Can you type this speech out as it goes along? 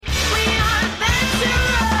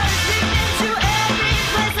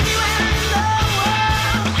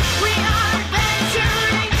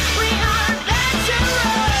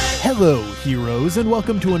Hello, heroes, and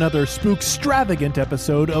welcome to another spookstravagant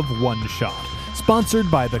episode of One Shot, sponsored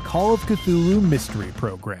by the Call of Cthulhu Mystery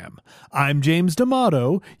Program. I'm James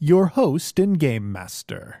D'Amato, your host and game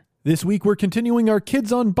master. This week we're continuing our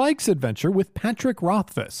Kids on Bikes adventure with Patrick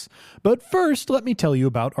Rothfuss. But first, let me tell you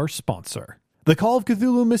about our sponsor. The Call of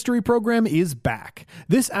Cthulhu Mystery Program is back.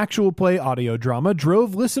 This actual play audio drama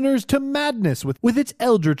drove listeners to madness with its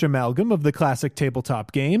eldritch amalgam of the classic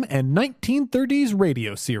tabletop game and 1930s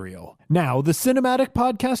radio serial. Now, the cinematic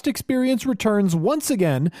podcast experience returns once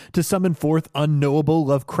again to summon forth unknowable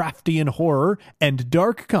Lovecraftian horror and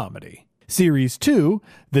dark comedy. Series 2,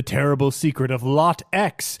 The Terrible Secret of Lot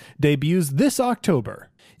X, debuts this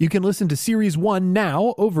October. You can listen to Series 1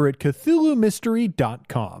 now over at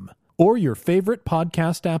CthulhuMystery.com. or your favorite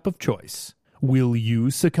podcast app of choice. Will you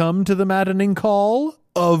succumb to the maddening call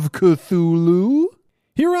of Cthulhu?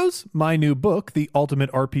 Heroes, my new book, The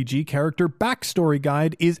Ultimate RPG Character Backstory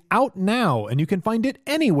Guide, is out now, and you can find it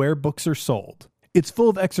anywhere books are sold. It's full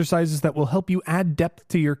of exercises that will help you add depth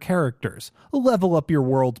to your characters, level up your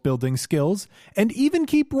world-building skills, and even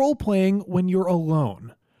keep role-playing when you're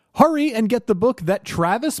alone. Hurry and get the book that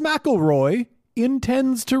Travis McElroy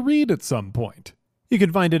intends to read at some point. You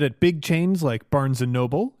can find it at big chains like Barnes &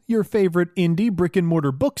 Noble, your favorite indie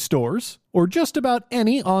brick-and-mortar bookstores, or just about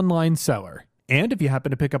any online seller. And if you happen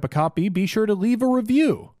to pick up a copy, be sure to leave a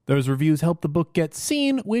review. Those reviews help the book get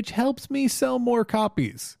seen, which helps me sell more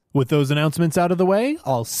copies. With those announcements out of the way,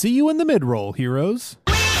 I'll see you in the mid-roll, heroes.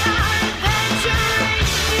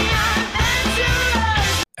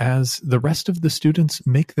 As the rest of the students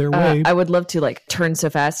make their way... I would love to, turn so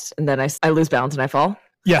fast, and then I lose balance and I fall.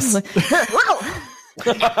 Yes.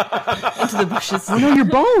 Into the bushes. Oh no, your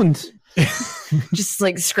bones! Just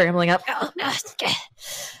scrambling up. Oh, no.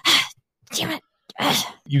 Damn it.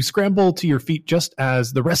 You scramble to your feet just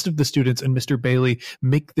as the rest of the students and Mr. Bailey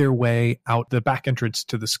make their way out the back entrance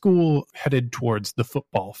to the school, headed towards the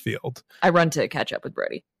football field. I run to catch up with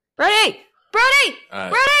Brody. Brody! Brody!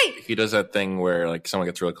 He does that thing where someone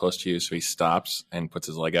gets really close to you, so he stops and puts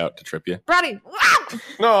his leg out to trip you. Brody!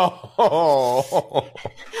 No!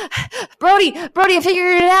 Brody, I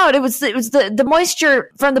figured it out. It was the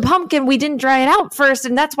moisture from the pumpkin. We didn't dry it out first,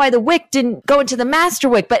 and that's why the wick didn't go into the master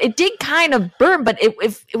wick. But it did kind of burn. But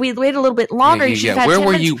if we waited a little bit longer, you should have had Where 10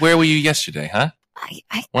 were minutes. you? Where were you yesterday? Huh?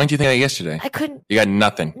 Why didn't you think of that yesterday? I couldn't. You got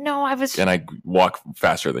nothing. No, I was. And I walk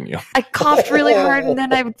faster than you. I coughed really hard, and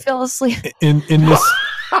then I would fell asleep. In this.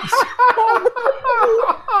 All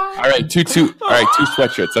right, two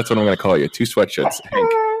sweatshirts. That's what I'm going to call you. 2 sweatshirts,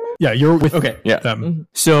 Hank. Yeah, you're with Yeah. them.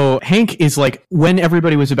 So Hank is when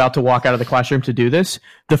everybody was about to walk out of the classroom to do this,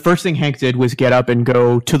 the first thing Hank did was get up and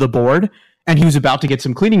go to the board, and he was about to get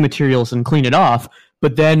some cleaning materials and clean it off.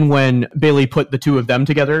 But then when Bailey put the two of them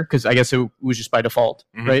together, because I guess it was just by default,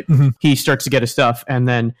 right? Mm-hmm. He starts to get his stuff, and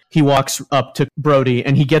then he walks up to Brody,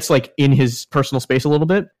 and he gets in his personal space a little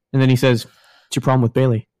bit, and then he says, "What's your problem with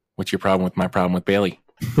Bailey?" What's your problem with my problem with Bailey?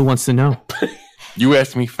 Who wants to know? You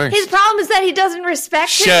asked me first. His problem is that he doesn't respect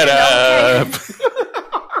Shut up.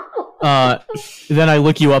 Then I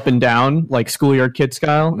look you up and down, schoolyard kid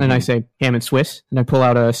style, and I say, "Ham and Swiss," and I pull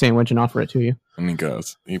out a sandwich and offer it to you. And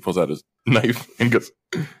he pulls out his knife and goes,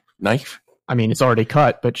 "Knife?" I mean, it's already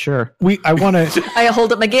cut, but sure. I want to... I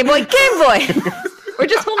hold up my Game Boy. Game Boy! We're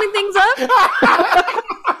just holding things up?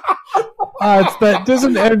 it's that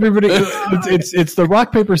doesn't everybody... It's the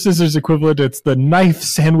rock, paper, scissors equivalent. It's the knife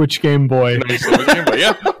sandwich Game Boy. Knife sandwich Game Boy,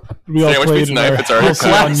 yeah. We all Sandwich played beats in knife, our it's already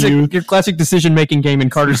house on youth. Your classic decision-making game in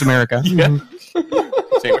Carter's America. Yeah.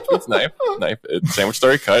 Sandwich beats knife. Sandwich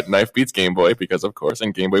story cut. Knife beats Game Boy because, of course,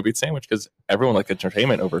 and Game Boy beats sandwich because everyone likes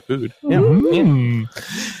entertainment over food. Yeah. Mm.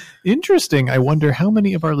 Interesting. I wonder how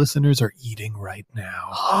many of our listeners are eating right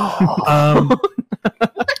now.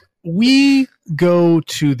 We go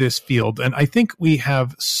to this field, and I think we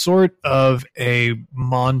have sort of a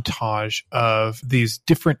montage of these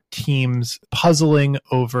different teams puzzling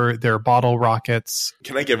over their bottle rockets.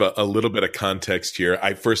 Can I give a little bit of context here?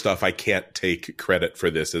 First off, I can't take credit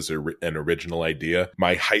for this as an original idea.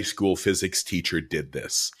 My high school physics teacher did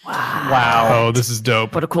this. Wow. Oh, this is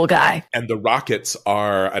dope. What a cool guy. And the rockets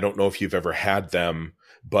are, I don't know if you've ever had them,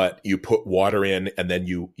 but you put water in and then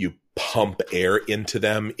you pump air into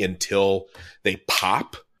them until they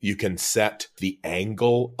pop. You can set the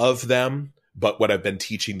angle of them. But what I've been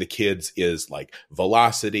teaching the kids is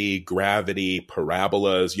velocity, gravity,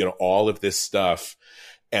 parabolas, all of this stuff.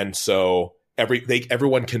 And so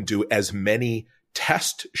everyone can do as many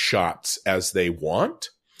test shots as they want.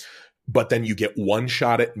 but then you get one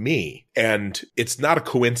shot at me. And it's not a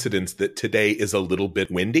coincidence that today is a little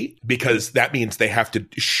bit windy, because that means they have to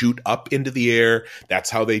shoot up into the air. That's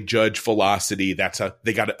how they judge velocity. That's how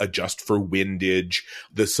they got to adjust for windage.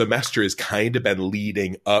 The semester has kind of been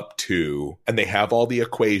leading up to, and they have all the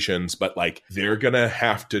equations, but like they're going to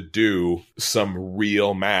have to do some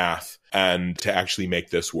real math and to actually make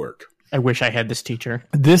this work. I wish I had this teacher.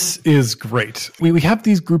 This is great. We have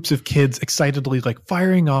these groups of kids excitedly like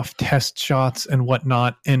firing off test shots and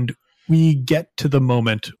whatnot, and we get to the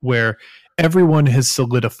moment where everyone has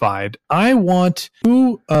solidified. I want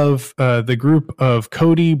who of the group of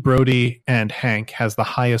Cody, Brody, and Hank has the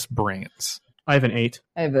highest brains. I have an 8.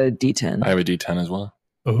 I have a D10. I have a D10 as well.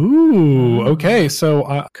 Ooh, okay.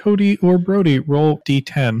 So Cody or Brody, roll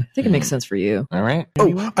D10. I think it makes sense for you. All right.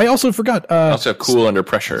 Oh, I also forgot. I also have cool under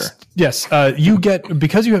pressure. Yes, you get,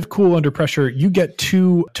 because you have cool under pressure, you get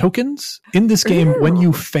 2 tokens in this game when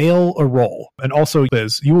you fail a roll. And also,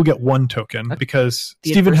 Liz, you will get 1 token because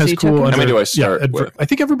The Stephen has adversity cool token? under. How many do I start with? I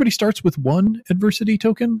think everybody starts with 1 adversity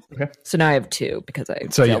token. So now I have 2 because I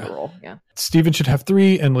So, failed yeah. the roll. Yeah. Stephen should have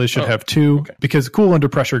 3 and Liz should have 2 because cool under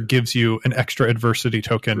pressure gives you an extra adversity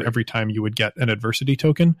token every time you would get an adversity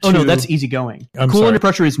token. Oh, no, 2 that's easy going. I'm Cool sorry. under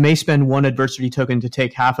pressure is may spend 1 adversity token to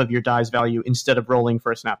take half of your die's value instead of rolling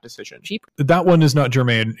for a snap decision. Cheap. That one is not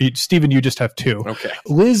germane. Stephen, you just have 2. Okay.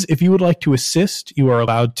 Liz, if you would like to assist, you are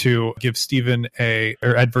allowed to give Stephen a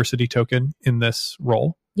adversity token in this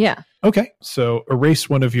roll. Yeah. Okay, so erase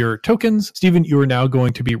one of your tokens. Stephen, you are now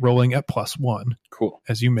going to be rolling at +1 Cool.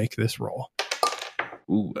 as you make this roll.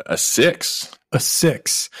 Ooh, a 6. A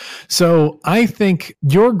 6. So I think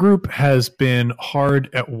your group has been hard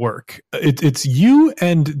at work. It's you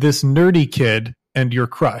and this nerdy kid and your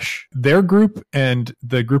crush. Their group and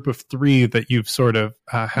the group of 3 that you've sort of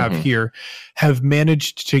have here have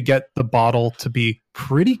managed to get the bottle to be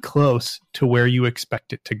pretty close to where you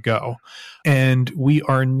expect it to go. And we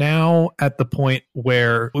are now at the point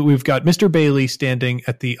where we've got Mr. Bailey standing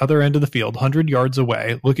at the other end of the field, 100 yards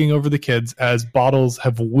away, looking over the kids as bottles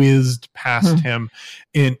have whizzed past him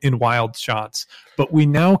in wild shots. But we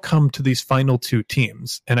now come to these final 2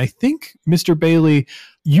 teams. And I think, Mr. Bailey,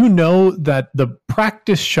 you know that the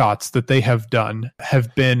practice shots that they have done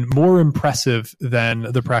have been more impressive than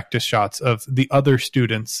the practice shots of the other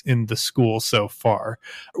students in the school so far.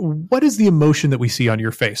 What is the emotion that we see on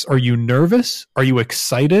your face? Are you nervous? Are you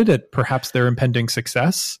excited at perhaps their impending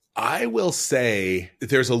success? I will say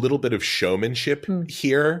there's a little bit of showmanship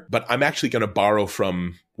here, but I'm actually going to borrow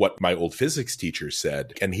from what my old physics teacher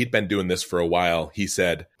said. And he'd been doing this for a while. He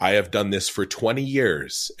said, I have done this for 20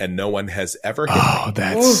 years and no one has ever hit me. Oh,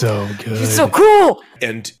 that's so good. She's so cool.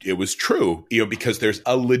 And it was true, because there's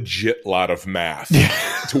a legit lot of math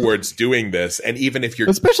towards doing this. And even if you're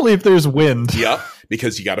Especially if there's wind. Yep,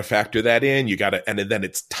 because you got to factor that in. You got to, and then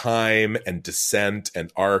it's time and descent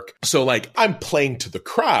and arc. So like I'm playing to the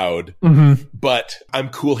crowd, but I'm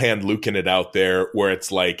cool hand Lukeing it out there where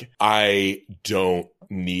it's like, I don't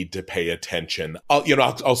need to pay attention.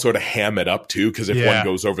 I'll sort of ham it up too, because if one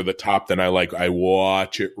goes over the top, then I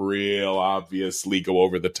watch it real obviously go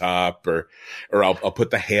over the top, or I'll put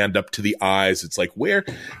the hand up to the eyes. It's like, where?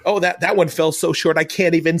 Oh, that one fell so short I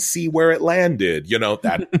can't even see where it landed.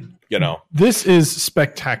 This is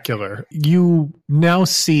spectacular. You now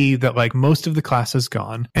see that like most of the class is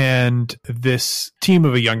gone, and this team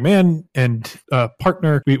of a young man and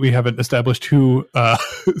partner, we haven't established who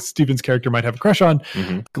Stephen's character might have a crush on,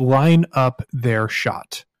 line up their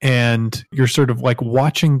shot. And you're sort of like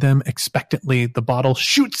watching them expectantly. The bottle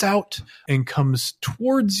shoots out and comes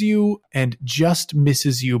towards you and just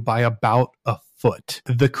misses you by about a foot.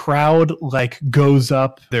 The crowd goes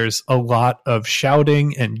up. There's a lot of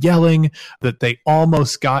shouting and yelling that they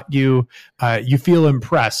almost got you. You feel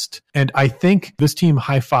impressed. And I think this team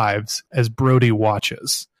high fives as Brody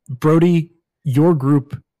watches. Brody, your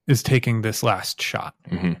group is taking this last shot.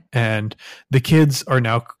 And the kids are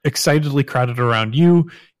now excitedly crowded around you.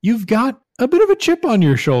 You've got a bit of a chip on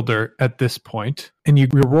your shoulder at this point, and you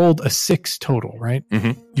rolled a 6 total, right?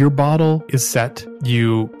 Your bottle is set.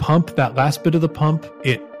 You pump that last bit of the pump.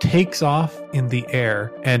 It takes off in the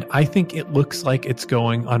air, and I think it looks like it's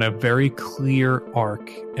going on a very clear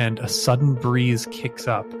arc, and a sudden breeze kicks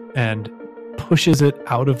up and pushes it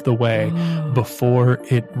out of the way before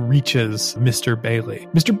it reaches Mr. Bailey.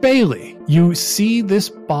 Mr. Bailey, you see this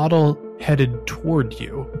bottle headed toward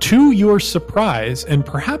you. To your surprise, and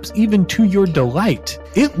perhaps even to your delight,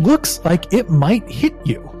 it looks like it might hit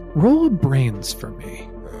you. Roll a brains for me.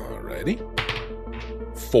 Alrighty.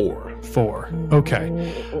 4. 4.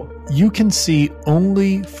 Okay. You can see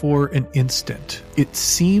only for an instant. It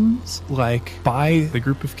seems like by the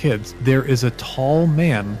group of kids, there is a tall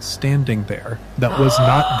man standing there that was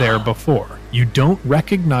not there before. You don't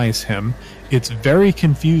recognize him. It's very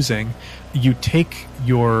confusing. You take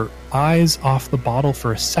your eyes off the bottle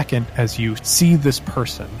for a second as you see this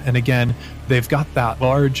person. And again, they've got that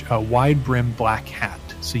large, wide-brimmed black hat,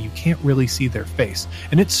 so you can't really see their face.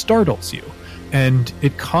 And it startles you. And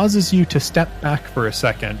it causes you to step back for a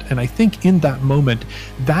second. And I think in that moment,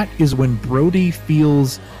 that is when Brody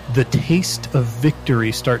feels the taste of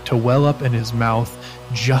victory start to well up in his mouth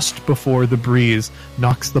just before the breeze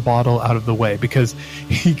knocks the bottle out of the way. Because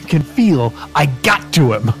he can feel, I got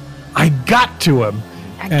to him. I got to him.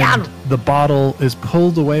 And the bottle is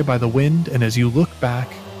pulled away by the wind. And as you look back,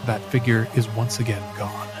 that figure is once again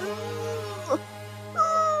gone.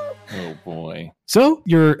 Oh boy. So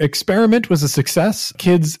your experiment was a success.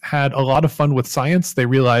 Kids had a lot of fun with science. They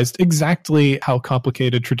realized exactly how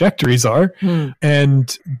complicated trajectories are.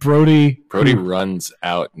 And Brody runs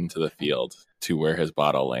out into the field to where his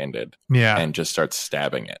bottle landed and just starts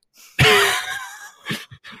stabbing it.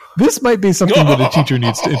 This might be something that a teacher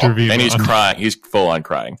needs to intervene And he's on. crying. He's full on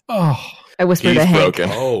crying. Oh, I whispered He's to Hank. broken.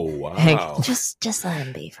 Oh, wow. Hank, just let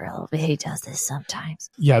him be for a little bit. He does this sometimes.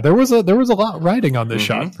 yeah, there was a lot riding on this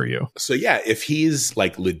shot for you. So yeah, if he's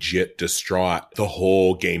like legit distraught, the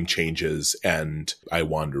whole game changes and I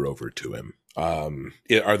wander over to him.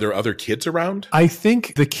 Are there other kids around? I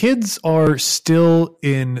think the kids are still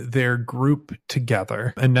in their group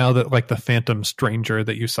together. And now that like the Phantom Stranger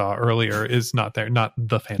that you saw earlier is not there, not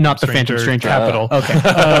the Phantom Stranger. Capital.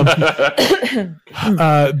 Okay.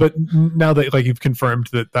 But now that like you've confirmed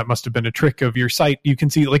that must have been a trick of your sight, you can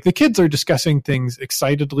see like the kids are discussing things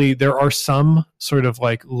excitedly. There are some sort of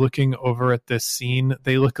like looking over at this scene.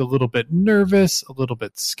 They look a little bit nervous, a little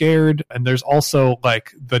bit scared. And there's also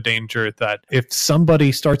like the danger that if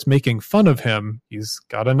somebody starts making fun of him, he's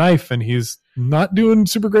got a knife and he's not doing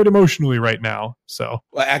super great emotionally right now. So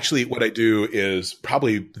Well, actually, what I do is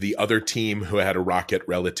probably the other team who had a rocket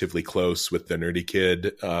relatively close with the nerdy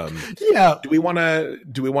kid. yeah. Do we want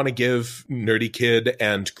to give Nerdy Kid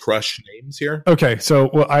and Crush names here? Okay, so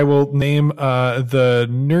I will name the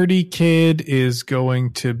nerdy kid is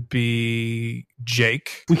going to be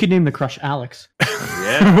Jake. We could name the crush Alex.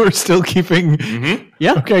 Yeah. We're still keeping.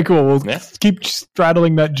 Yeah. Okay, cool. We'll Yeah. keep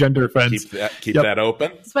straddling that gender fence. Keep Yep. that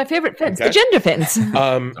open. It's my favorite fence, Okay. the gender fence.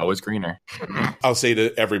 Always greener. I'll say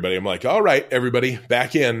to everybody, I'm like, all right, everybody,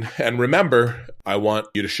 back in. And remember, I want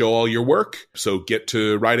you to show all your work. So get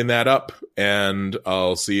to writing that up and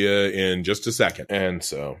I'll see you in just a second. And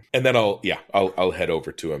then I'll head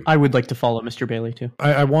over to him. I would like to follow Mr. Bailey too.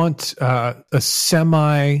 I want a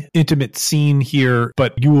semi-intimate scene here,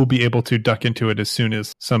 but you will be able to duck into it as soon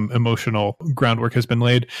as some emotional groundwork has been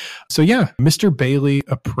laid. So yeah, Mr. Bailey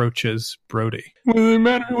approaches Brody. What does it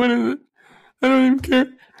matter? What is it? I don't even care.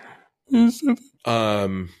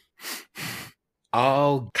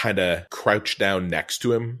 I'll kind of crouch down next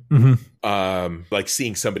to him. Mm-hmm. Like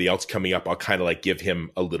seeing somebody else coming up, I'll kind of like give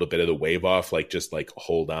him a little bit of the wave off, like just like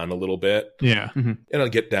hold on a little bit. Yeah. And I'll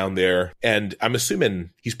get down there. And I'm assuming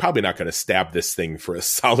he's probably not going to stab this thing for a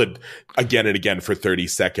solid again and again for 30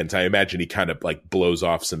 seconds. I imagine he kind of like blows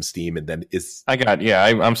off some steam and then is.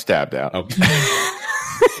 I'm stabbed out. Okay.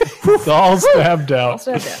 All stabbed out.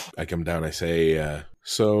 I come down, I say,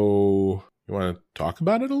 so you want to talk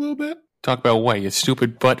about it a little bit? Talk about what, you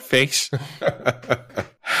stupid butt face?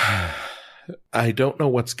 I don't know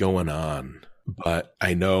what's going on, but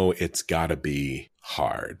I know it's gotta be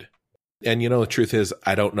hard. And the truth is,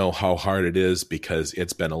 I don't know how hard it is because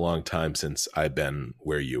it's been a long time since I've been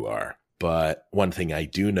where you are. But one thing I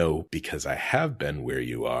do know, because I have been where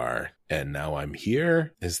you are, and now I'm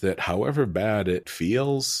here, is that however bad it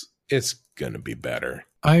feels, it's gonna be better.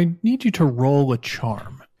 I need you to roll a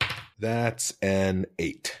charm. That's an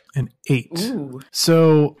 8. An 8. Ooh.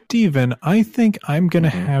 So, Steven, I think I'm going to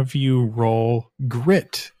have you roll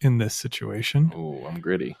grit in this situation. Ooh, I'm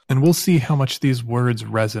gritty. And we'll see how much these words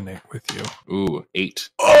resonate with you. Ooh, 8.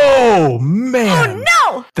 Oh, man.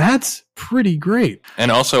 Oh, no! That's pretty great. And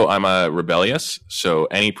also, I'm rebellious, so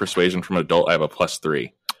any persuasion from adult, I have a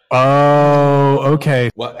 +3. Oh, okay.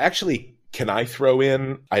 Well, actually, can I throw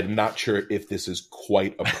in, I'm not sure if this is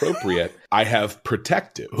quite appropriate, I have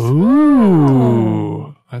protective.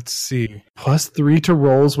 Ooh. Let's see. +3 to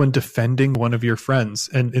rolls when defending one of your friends.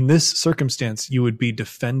 And in this circumstance, you would be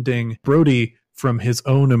defending Brody from his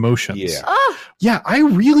own emotions. Yeah. Oh, Yeah, I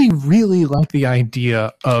really, really like the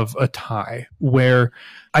idea of a tie where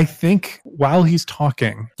I think while he's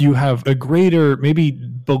talking, you have a greater, maybe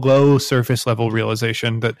below surface level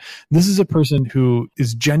realization that this is a person who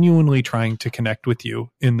is genuinely trying to connect with you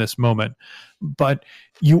in this moment. But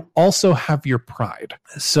you also have your pride.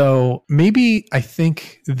 So maybe I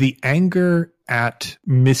think the anger at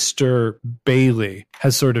Mr. Bailey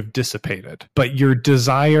has sort of dissipated, but your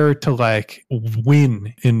desire to like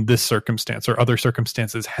win in this circumstance or other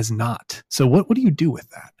circumstances has not. So what do you do with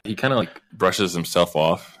that? He kind of like brushes himself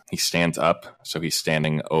off. He stands up. So he's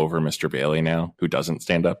standing over Mr. Bailey now, who doesn't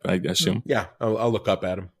stand up, I assume. Yeah, I'll look up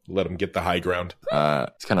at him, let him get the high ground.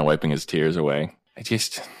 He's kind of wiping his tears away.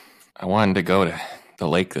 I wanted to go to the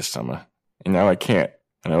lake this summer, and now I can't.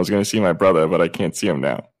 And I was going to see my brother, but I can't see him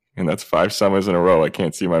now. And that's 5 summers in a row I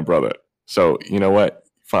can't see my brother. So, you know what?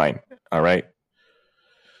 Fine. All right.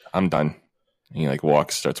 I'm done. And he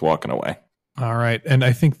starts walking away. All right. And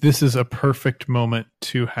I think this is a perfect moment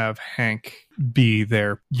to have Hank be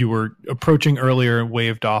there. You were approaching earlier and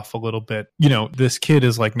waved off a little bit. You know, this kid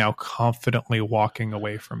is like now confidently walking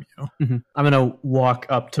away from you. Mm-hmm. I'm going to walk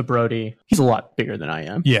up to Brody. He's a lot bigger than I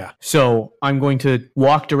am. Yeah. So I'm going to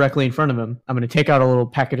walk directly in front of him. I'm going to take out a little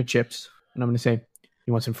packet of chips and I'm going to say,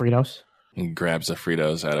 "You want some Fritos?" He grabs the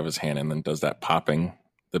Fritos out of his hand and then does that popping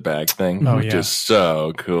the bag thing. Oh, which yeah. is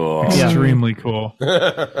so cool. Extremely cool.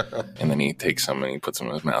 And then he takes some and he puts them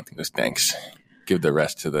in his mouth. He goes, "Thanks. Give the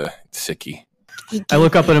rest to the sickie." I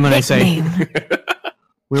look up at him and I say,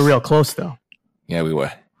 "We were real close, though. Yeah, we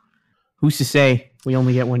were. Who's to say we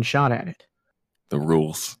only get one shot at it?" The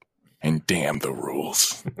rules. And damn the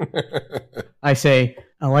rules. I say,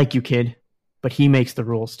 "I like you, kid, but he makes the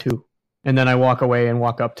rules, too." And then I walk away and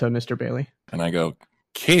walk up to Mr. Bailey. And I go,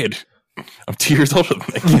 "Kid, I'm 2 years older than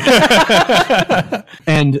that kid."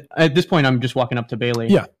 And at this point, I'm just walking up to Bailey.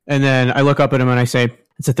 Yeah. And then I look up at him and I say,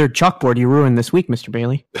 "It's the third chalkboard you ruined this week, Mr.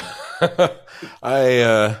 Bailey.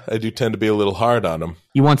 I do tend to be a little hard on him.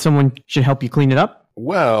 You want someone should help you clean it up?"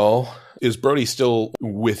 Well, is Brody still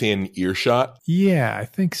within earshot? Yeah, I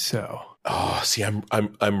think so. Oh, see, I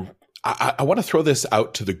want to throw this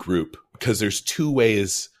out to the group because there's 2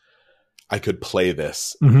 ways I could play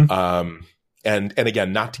this. Mm-hmm. And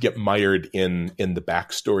again, not to get mired in the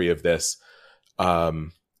backstory of this.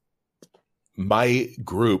 My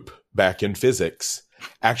group back in physics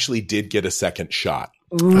actually did get a second shot.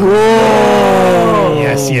 Whoa!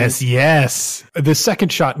 Yes. The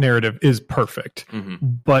second shot narrative is perfect. Mm-hmm.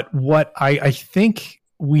 But what I think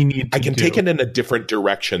we need to I can do, take it in a different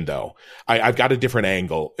direction, though. I've got a different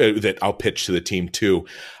angle that I'll pitch to the team, too.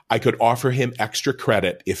 I could offer him extra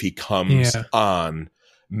credit if he comes on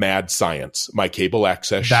Mad Science, my cable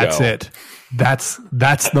access show. That's it. That's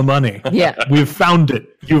the money. Yeah. We've found it.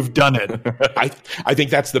 You've done it. I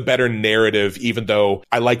think that's the better narrative, even though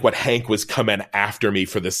I like what Hank was coming after me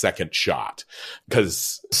for the second shot.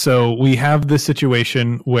 So we have this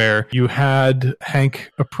situation where you had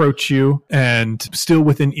Hank approach you and still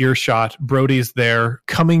within earshot, Brody's there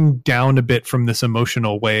coming down a bit from this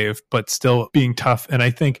emotional wave, but still being tough. And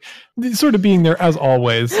I think sort of being there as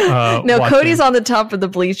always. No, watching. Cody's on the top of the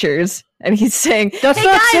bleachers and he's saying, That's "Hey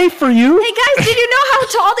not guys, safe for you." Hey guys, did you know how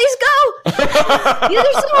tall these go?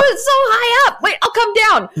 They're so high up. Wait, I'll come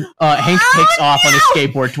down. Hank takes off on his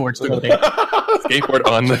skateboard towards the building. Skateboard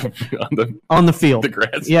On the field. the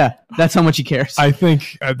grass. Yeah, that's how much he cares. I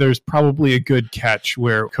think there's probably a good catch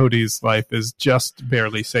where Cody's life is just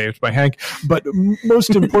barely saved by Hank. But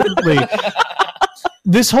most importantly,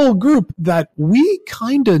 this whole group that we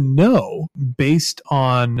kind of know based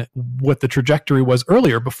on what the trajectory was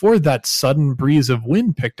earlier before that sudden breeze of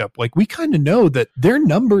wind picked up, like we kind of know that their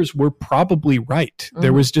numbers were probably right.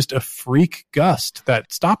 There was just a freak gust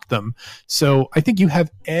that stopped them. So I think you have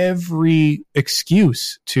every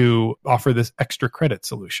excuse to offer this extra credit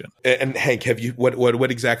solution. And Hank, have you what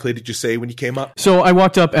exactly did you say when you came up? So I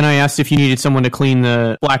walked up and I asked if you needed someone to clean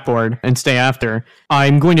the blackboard and stay after.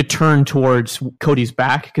 I'm going to turn towards Cody's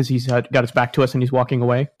back because he's got his back to us and he's walking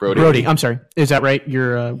away. Brody, I'm sorry. Is that right?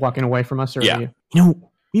 You're walking away from us? Or Yeah. Are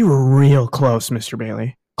you were real close, Mr.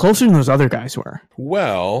 Bailey. Closer than those other guys were.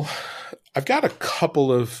 Well, I've got a couple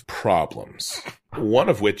of problems. One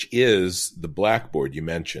of which is the blackboard you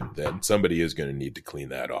mentioned, that somebody is going to need to clean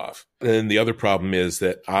that off. And the other problem is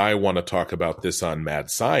that I want to talk about this on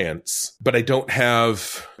Mad Science, but I don't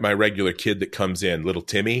have my regular kid that comes in, little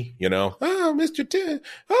Timmy, oh, Mr.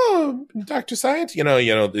 Dr. Science,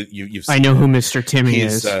 you've I know who Mr. Timmy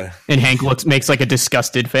is. and And Hank makes like a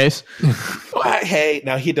disgusted face. hey,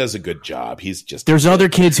 now he does a good job. He's just There's other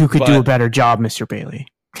kids who could do But- a better job, Mr. Bailey.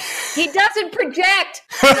 He doesn't project.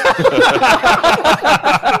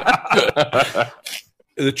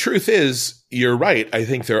 The truth is, you're right. I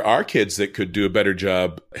think there are kids that could do a better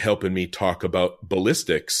job helping me talk about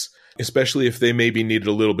ballistics, especially if they maybe needed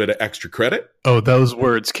a little bit of extra credit. Oh, those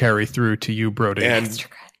words carry through to you, Brody. And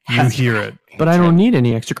you hear it. But I don't need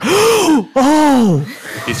any extra. Oh!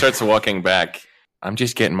 He starts walking back. I'm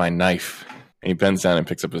just getting my knife. And he bends down and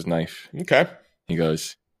picks up his knife. okay. He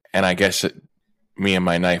goes, and I guess me and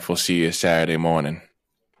my knife will see you Saturday morning.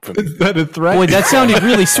 Is that a threat? Boy, that sounded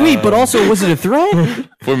really sweet, but also, was it a threat?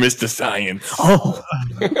 For Mr. Science. Oh.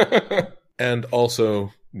 And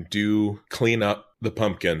also, do clean up the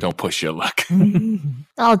pumpkin. Don't push your luck.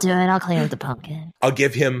 I'll do it. I'll clean up the pumpkin. I'll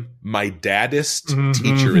give him my daddest, Mhm.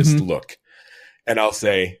 teacherist look. And I'll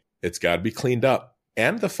say, it's got to be cleaned up.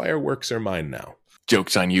 And the fireworks are mine now.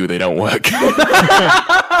 Joke's on you, they don't work. And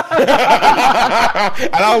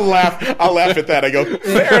I'll laugh at that. I go,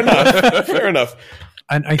 fair enough.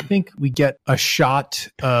 And I think we get a shot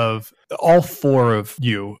of all four of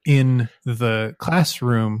you in the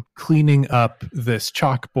classroom cleaning up this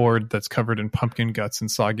chalkboard that's covered in pumpkin guts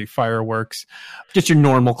and soggy fireworks. Just your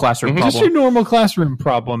normal classroom Just problem. your normal classroom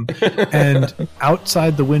problem. And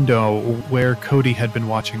outside the window where Cody had been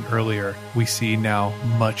watching earlier, we see now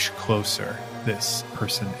much closer this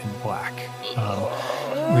person in black.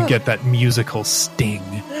 We get that musical sting.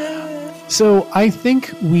 So I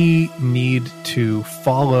think we need to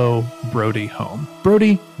follow Brody home.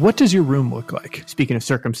 Brody, what does your room look like? Speaking of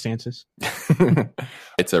circumstances.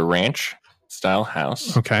 It's a ranch style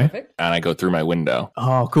house. Okay. And I go through my window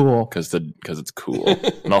Oh, cool. because it's cool.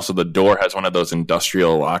 And also the door has one of those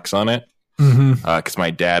industrial locks on it. Mm-hmm. Because my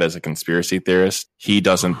dad is a conspiracy theorist. He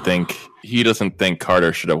doesn't think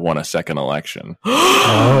Carter should have won a second election.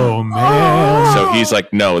 Oh man! So he's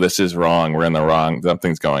like, no, this is wrong. We're in the wrong.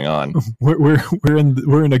 Something's going on. We're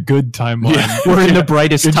in a good timeline. Yeah. We're in the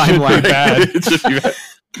brightest It should be timeline. bad. It should be bad.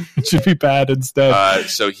 It should be bad instead.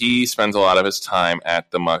 So he spends a lot of his time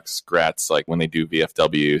at the Muskrats, like when they do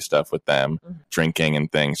VFW stuff with them, drinking and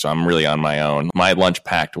things. So I'm really on my own. My lunch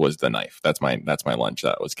packed was the knife. That's my lunch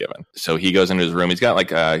that was given. So he goes into his room. He's got like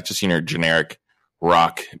just generic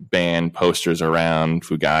rock band posters around,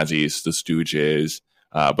 Fugazis, the Stooges.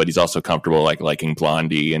 But he's also comfortable liking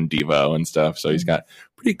Blondie and Devo and stuff. So he's got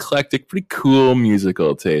pretty eclectic, pretty cool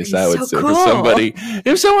musical taste, I would say. cool.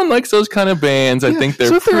 If someone likes those kind of bands, I think they're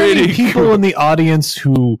so if there are any pretty people cool. in the audience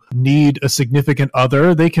who need a significant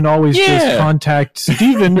other, they can always just Yeah. contact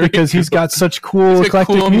Steven because he's got such cool, It's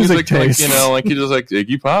eclectic cool music taste. like he just like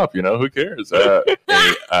Iggy Pop, who cares?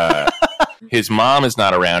 His mom is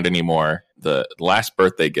not around anymore. The last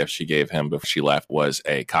birthday gift she gave him before she left was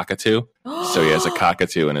a cockatoo. So he has a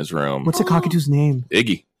cockatoo in his room. What's the cockatoo's name?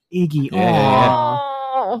 Iggy. Iggy. Yeah.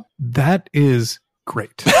 Oh. That is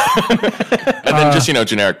great. And then just,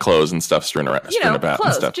 generic clothes and stuff strewn about and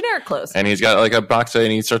clothes, stuff. generic clothes. And he's got like a box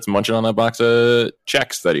and he starts munching on that box of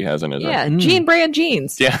checks that he has in his Yeah, room. jean brand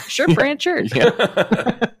jeans. Yeah. Shirt brand shirt.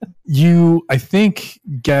 Yeah. You, I think,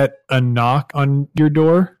 get a knock on your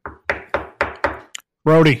door.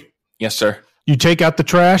 Brody, Yes, sir. you take out the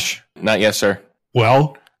trash? Not yes, sir.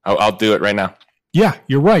 Well, I'll do it right now. yeah,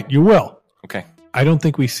 you're right. You will. Okay. I don't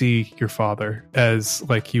think we see your father as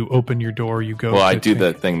you open your door, you go. Well, I to do take-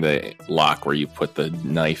 the thing, the lock where you put the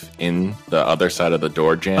knife in the other side of the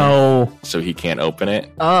door jam, Oh, so he can't open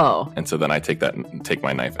it. Oh. And so then I take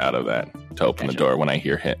my knife out of that to open the door when I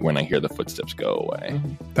hear the footsteps go away.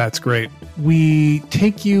 That's great. We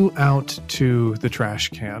take you out to the trash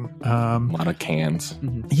can. A lot of cans,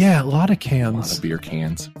 Yeah, a lot of a lot cans. of beer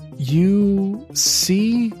cans. You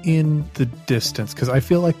see in the distance, because I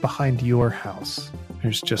feel like behind your house,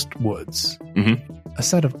 there's just woods. Mhm. A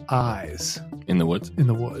set of eyes In the woods. in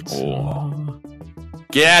the woods. Oh.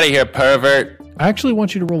 Get out of here, pervert! I actually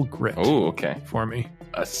want you to roll grit Oh, okay. for me.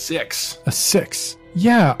 A 6. A 6.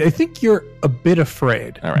 Yeah, I think you're a bit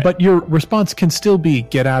afraid, All right. but your response can still be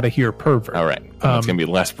 "Get out of here, pervert." All right. It's gonna be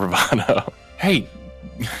less bravado. Hey,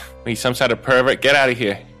 be some sort of pervert. Get out of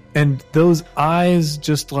here. And those eyes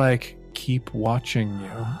just keep watching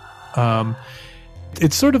you.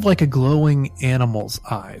 It's sort of like a glowing animal's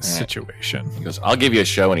eyes situation. He goes, I'll give you a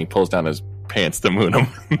show, and he pulls down his pants to moon him.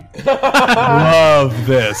 Love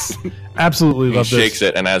this. Absolutely He love shakes this.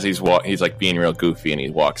 it, and as he's being real goofy, and he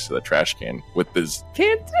walks to the trash can with his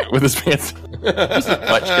Pants. pants, just his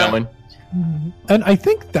butt going. And I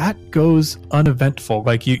think that goes uneventful.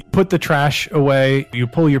 Like you put the trash away, you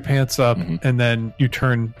pull your pants up, and then you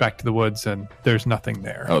turn back to the woods and there's nothing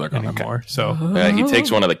there Oh, they're gone. anymore. Okay. So He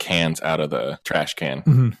takes one of the cans out of the trash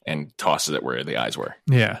can and tosses it where the eyes were.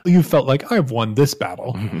 yeah, you felt like I've won this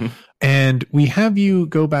battle. And we have you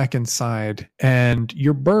go back inside and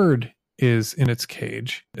your bird is in its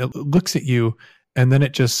cage. It looks at you and then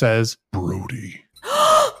it just says, Brody.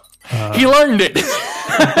 He learned it.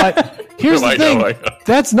 But here's the thing. I know.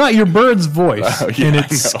 That's not your bird's voice. Oh, yeah, and I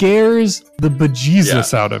it know. scares the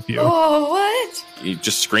bejesus out of you. Oh, what? He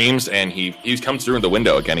just screams and he comes through the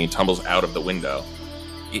window again. He tumbles out of the window.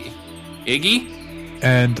 Iggy?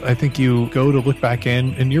 And I think you go to look back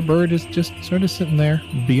in and your bird is just sort of sitting there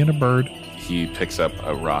being a bird. He picks up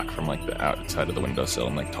a rock from like the outside of the windowsill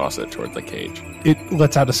and like tosses it towards the cage. It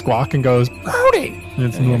lets out a squawk and goes, Brody! And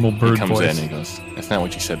it's normal bird He comes voice. in and he goes, "That's not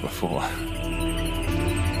what you said before."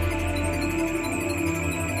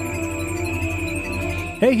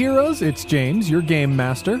 Hey heroes, it's James, your game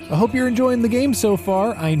master. I hope you're enjoying the game so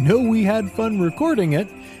far. I know we had fun recording it,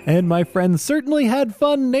 and my friends certainly had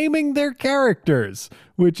fun naming their characters,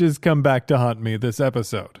 which has come back to haunt me this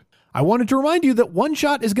episode. I wanted to remind you that One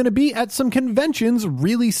Shot is going to be at some conventions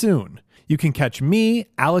really soon. You can catch me,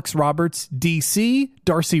 Alex Roberts, DC,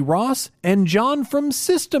 Darcy Ross, and John from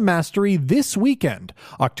System Mastery this weekend,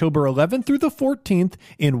 October 11th through the 14th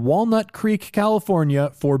in Walnut Creek,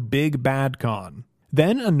 California for Big Bad Con.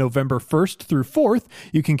 Then, on November 1st through 4th,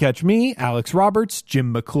 you can catch me, Alex Roberts,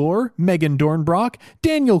 Jim McClure, Megan Dornbrock,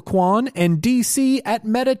 Daniel Kwan, and DC at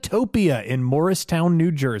Metatopia in Morristown,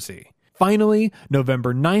 New Jersey. Finally,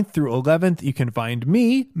 November 9th through 11th, you can find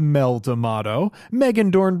me, Mel D'Amato, Megan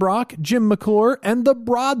Dornbrock, Jim McClure, and the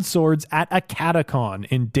Broadswords at Acadacon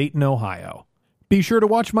in Dayton, Ohio. Be sure to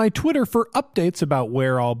watch my Twitter for updates about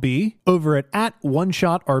where I'll be over at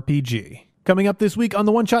OneShotRPG. Coming up this week on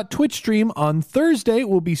the One Shot Twitch stream on Thursday,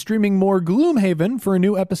 we'll be streaming more Gloomhaven for a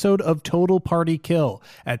new episode of Total Party Kill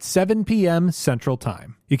at 7 p.m. Central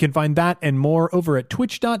Time. You can find that and more over at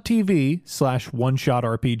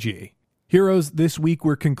twitch.tv/OneShotRPG. Heroes, this week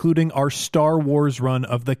we're concluding our Star Wars run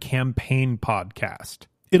of the Campaign podcast.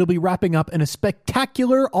 It'll be wrapping up in a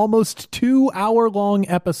spectacular, almost 2-hour-long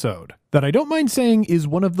episode that I don't mind saying is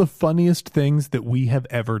one of the funniest things that we have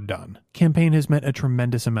ever done. Campaign has meant a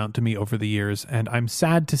tremendous amount to me over the years, and I'm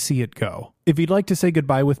sad to see it go. If you'd like to say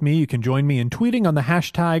goodbye with me, you can join me in tweeting on the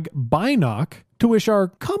hashtag BYNOC to wish our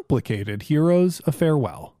complicated heroes a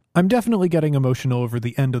farewell. I'm definitely getting emotional over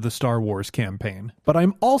the end of the Star Wars campaign, but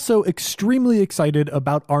I'm also extremely excited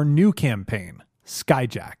about our new campaign,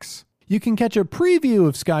 Skyjacks. You can catch a preview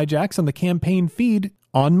of Skyjacks on the campaign feed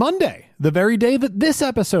on Monday, the very day that this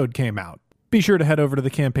episode came out. Be sure to head over to the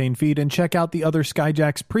campaign feed and check out the other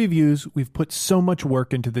Skyjacks previews. We've put so much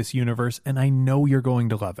work into this universe, and I know you're going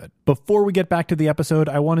to love it. Before we get back to the episode,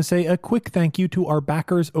 I want to say a quick thank you to our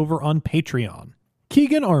backers over on Patreon.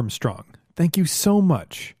 Keegan Armstrong, thank you so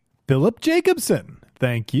much. Philip Jacobson,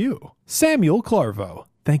 thank you. Samuel Clarvo,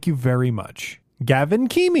 thank you very much. Gavin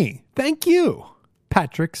Keamy, thank you.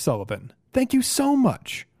 Patrick Sullivan, thank you so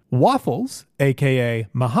much. Waffles, aka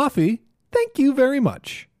Mahaffey, thank you very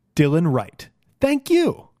much. Dylan Wright, thank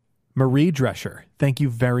you. Marie Drescher, thank you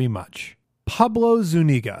very much. Pablo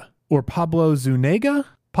Zuniga, or Pablo Zuniga?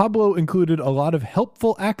 Pablo included a lot of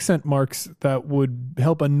helpful accent marks that would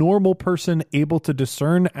help a normal person able to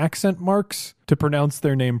discern accent marks to pronounce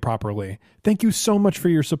their name properly. Thank you so much for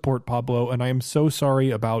your support, Pablo, and I am so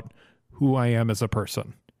sorry about who I am as a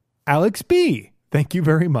person. Alex B., thank you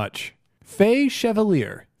very much. Faye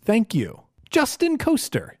Chevalier, thank you. Justin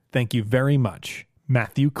Coaster, thank you very much.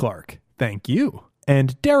 Matthew Clark, thank you.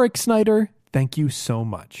 And Derek Snyder, thank you so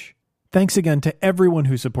much. Thanks again to everyone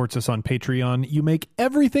who supports us on Patreon. You make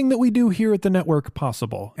everything that we do here at the network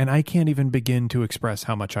possible, and I can't even begin to express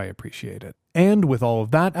how much I appreciate it. And with all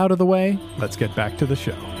of that out of the way, let's get back to the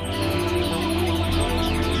show.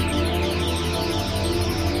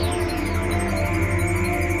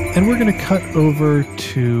 And we're going to cut over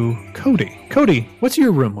to Cody. Cody, what's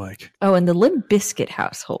your room like? Oh, and the Limp Bizkit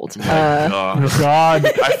household. Oh, God.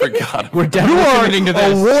 I forgot. We're definitely committing to a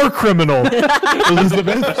this. war criminal,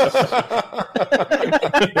 Elizabeth.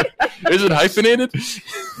 Is it hyphenated?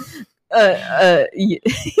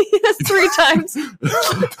 Yes, 3 times.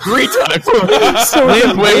 3 times. So wait.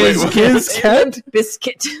 Limp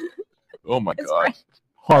Bizkit. Oh my That's god. right.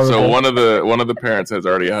 Horrible. So one of the parents has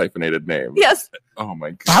already a hyphenated name. Yes. Oh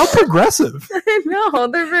my god. How progressive. No,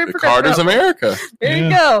 they're very Carter's progressive. America. There you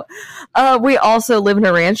go. We also live in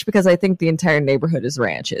a ranch because I think the entire neighborhood is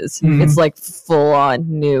ranches. Mhm. It's like full on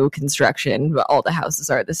new construction, but all the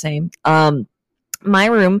houses are the same. My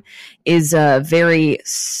room is very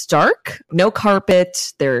stark, no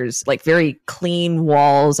carpet. There's like very clean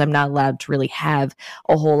walls. I'm not allowed to really have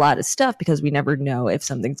a whole lot of stuff because we never know if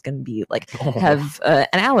something's going to be like have an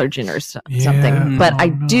allergen or something. But I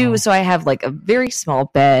do. So I have like a very small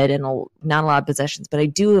bed and not a lot of possessions, but I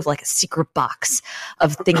do have like a secret box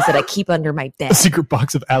of things that I keep under my bed. A secret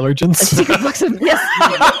box of allergens. A secret box of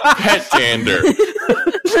Pet dander.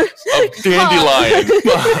 A dandelion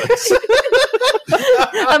box.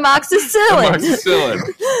 Amoxicillin.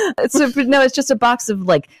 So, but no, it's just a box of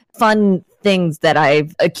like fun things that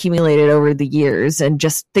I've accumulated over the years and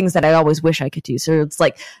just things that I always wish I could do. So it's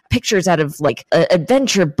like pictures out of like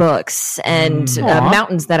adventure books and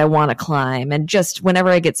mountains that I want to climb. And just whenever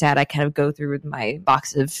I get sad, I kind of go through with my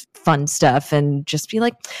box of fun stuff and just be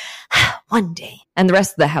like, one day. And the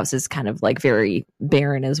rest of the house is kind of like very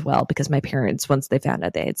barren as well because my parents, once they found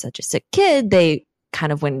out they had such a sick kid, they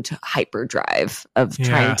kind of went into hyperdrive of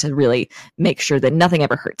trying to really make sure that nothing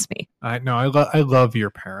ever hurts me. I know. I love your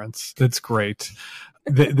parents. That's great.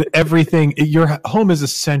 Everything, your home is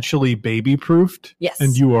essentially baby proofed. Yes.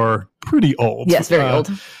 And you are pretty old. Yes, very old.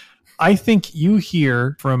 I think you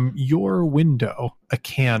hear from your window a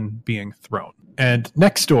can being thrown. And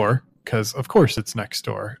next door, because of course it's next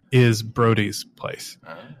door, is Brody's place.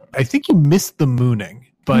 I think you missed the mooning.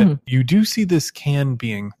 But you do see this can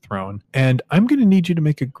being thrown, and I'm going to need you to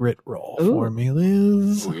make a grit roll for me,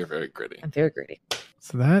 Liz. Ooh, you're very gritty. I'm very gritty.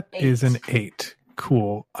 So that is an 8.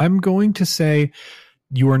 Cool. I'm going to say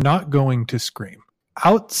you are not going to scream.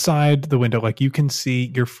 Outside the window, like you can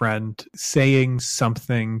see your friend saying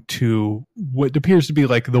something to what appears to be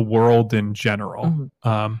like the world in general.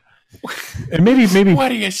 And maybe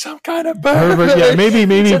what are you, some kind of pervert? Yeah, maybe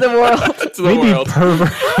to the world. To the maybe world.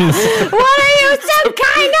 pervert is What are you, some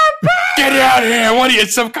kind of pervert? Get out here! What are you,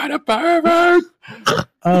 some kind of pervert?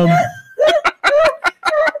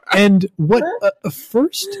 and what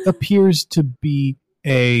first appears to be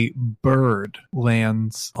a bird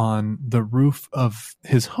lands on the roof of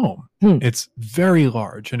his home. It's very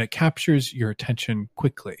large and it captures your attention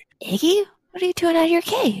quickly. Iggy, what are you doing out of your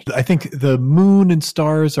cage? I think the moon and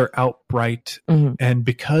stars are out bright, and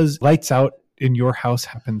because lights out in your house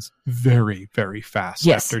happens very, very fast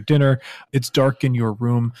after dinner, it's dark in your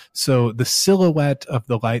room, so the silhouette of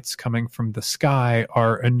the lights coming from the sky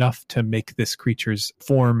are enough to make this creature's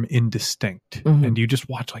form indistinct. And you just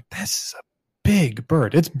watch like, this is a big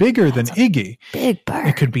bird. It's bigger than Iggy. Big bird.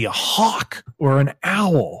 It could be a hawk or an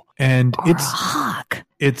owl. And or it's a hawk.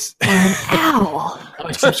 It's or an owl.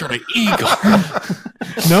 Like some sort of eagle.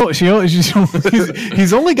 No,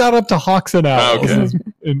 he's only got up to hawks and owls. Okay.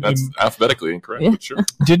 And That's alphabetically incorrect, but sure.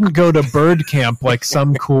 didn't go to bird camp like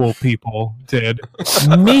some cool people did.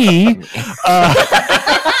 Me,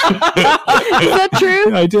 Is that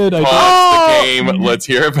true? I did. Pause the game. Let's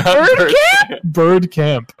hear about Bird camp? Bird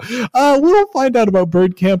camp. We'll find out about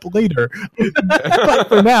bird camp later. But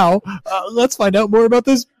for now, let's find out more about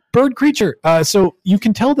this bird creature. So you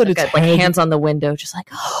can tell that its Like head hands on the window, just like,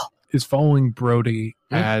 is following Brody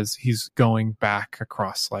as he's going back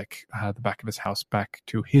across like the back of his house back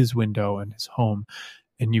to his window and his home.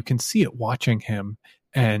 And you can see it watching him.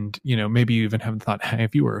 And, you know, maybe you even haven't thought, hey,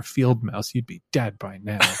 if you were a field mouse, you'd be dead by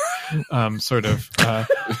now. Sort of.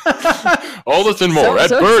 All this and more at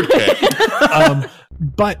Bird Camp.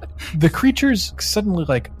 But the creature's suddenly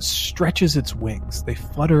like stretches its wings. They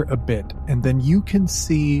flutter a bit. And then you can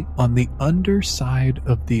see on the underside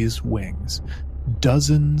of these wings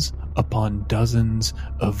dozens upon dozens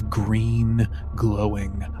of green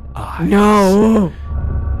glowing eyes.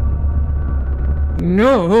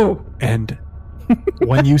 no. And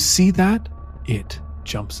when you see that, it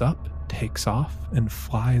jumps up, takes off, and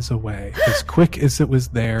flies away. As quick as it was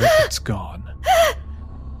there, it's gone.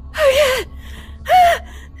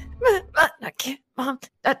 Mom,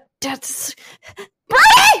 that's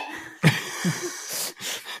Brody!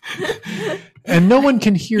 And no one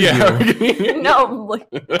can hear you. No,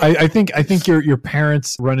 I think your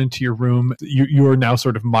parents run into your room. You are now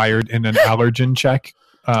sort of mired in an allergen check.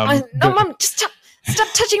 no, Mom, just stop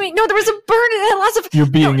touching me. No, there was a burn and it had lots of... You're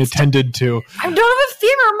being attended to. I don't have a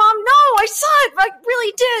fever, Mom. No, I saw it. I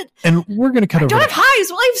really did. And we're going to cut over. I don't have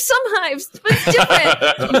hives. Well, I have some hives, but it's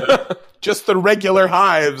different. Just the regular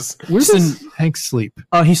hives. Where's Hank sleep?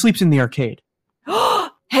 He sleeps in the arcade.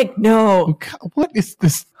 Heck no. What is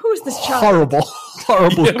this? Who's this child?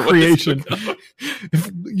 Horrible creation.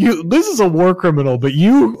 This is a war criminal, but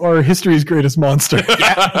you are history's greatest monster.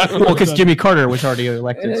 Well, because Jimmy Carter was already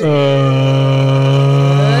elected.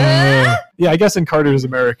 Yeah, I guess in Carter's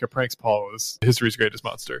America, Pranks Paul was history's greatest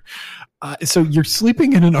monster. So you're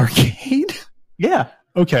sleeping in an arcade? Yeah.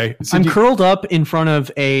 Okay. So I'm curled up in front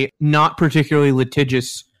of a not particularly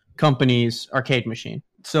litigious company's arcade machine.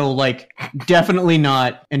 So, like, definitely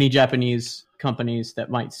not any Japanese companies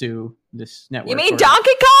that might sue this network. You mean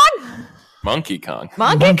Donkey Kong? Monkey Kong.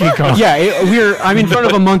 Monkey Kong? Yeah, I'm in front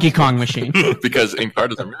of a Monkey Kong machine. Because in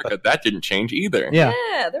Carter's America, that didn't change either. Yeah.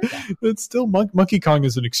 Yeah, there we go. it's still Monkey Kong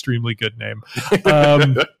is an extremely good name.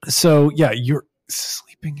 So yeah, you're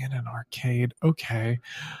sleeping in an arcade. Okay.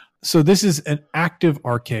 So this is an active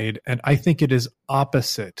arcade, and I think it is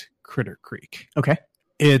opposite Critter Creek. Okay.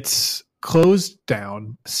 It's closed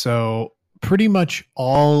down, so pretty much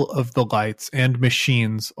all of the lights and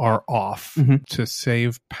machines are off to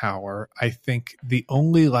save power. I think the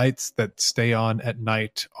only lights that stay on at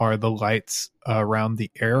night are the lights around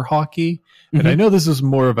the air hockey. And I know this is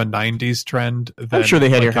more of a 90s trend than I'm sure they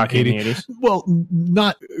had like air an hockey in the 80s. Well,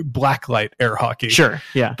 not blacklight air hockey. Sure,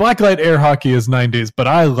 yeah. Blacklight air hockey is 90s, but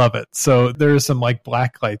I love it. So there's some like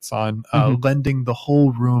black lights on, lending the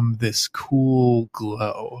whole room this cool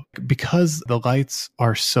glow. Because the lights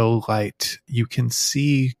are so light, you can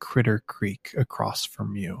see Critter Creek across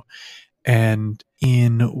from you. And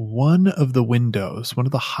in one of the windows, one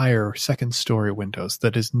of the higher second story windows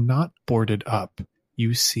that is not boarded up,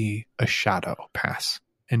 you see a shadow pass.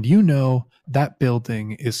 And you know that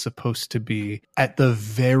building is supposed to be, at the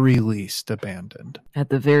very least, abandoned. At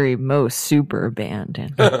the very most, super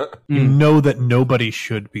abandoned. You know that nobody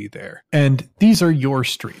should be there. And these are your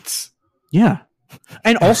streets. Yeah.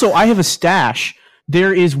 And also, I have a stash.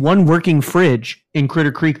 There is one working fridge in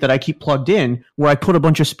Critter Creek that I keep plugged in where I put a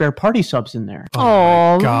bunch of spare party subs in there.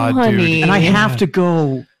 Oh, my God, honey. dude. And I have to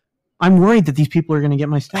go. I'm worried that these people are going to get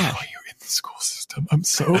my stash. Oh, you're in the school system. I'm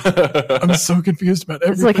so confused about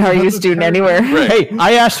everything. It's like, how are you a student anywhere? Hey,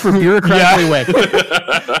 I asked for bureaucratically way.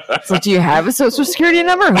 It's like, do you have a social security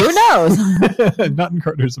number? Who knows? Not in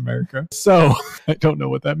Carter's America. So I don't know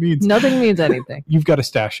what that means. Nothing means anything. You've got a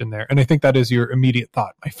stash in there. And I think that is your immediate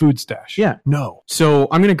thought. My food stash. Yeah. No. So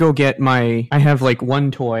I'm going to go get I have like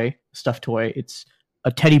one toy, stuffed toy. It's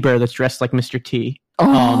a teddy bear that's dressed like Mr. T.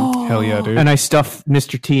 Oh. Hell yeah, dude. And I stuff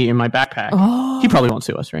Mr. T in my backpack. Oh. He probably won't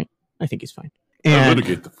sue us, right? I think he's fine. I And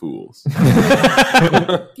litigate the fools.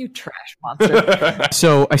 You trash monster.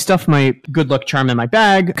 so I stuff my good luck charm in my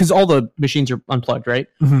bag because all the machines are unplugged, right?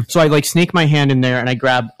 So I like snake my hand in there and I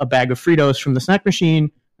grab a bag of Fritos from the snack machine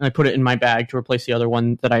and I put it in my bag to replace the other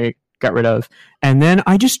one that I got rid of. And then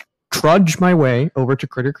I just trudge my way over to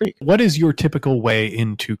Critter Creek. What is your typical way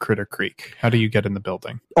into Critter Creek? How do you get in the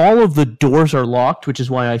building? All of the doors are locked, which is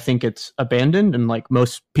why I think it's abandoned and like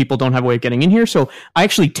most people don't have a way of getting in here. So I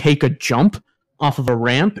actually take a jump off of a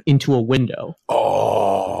ramp into a window.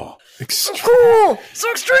 Oh, Cool. So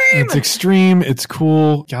extreme. It's extreme. It's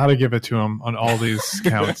cool. Gotta give it to him on all these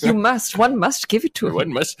counts. You must. One must give it to him.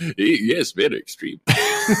 One must, yes, very extreme.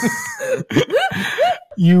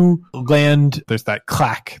 You land, there's that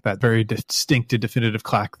clack, that very distinct and definitive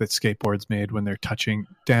clack that skateboards made when they're touching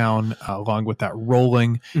down, along with that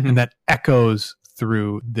rolling, and that echoes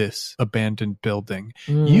through this abandoned building.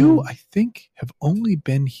 You, I think, have only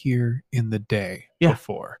been here in the day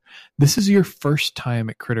before. This is your first time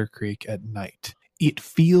at Critter Creek at night. It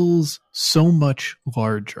feels so much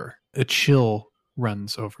larger. A chill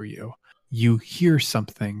runs over you. You hear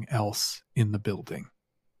something else in the building.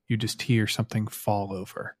 You just hear something fall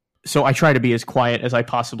over. So I try to be as quiet as I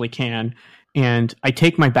possibly can. And I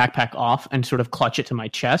take my backpack off and sort of clutch it to my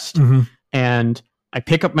chest. And I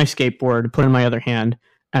pick up my skateboard, put it in my other hand,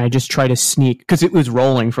 and I just try to sneak, because it was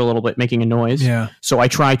rolling for a little bit, making a noise. Yeah. So I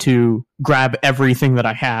try to grab everything that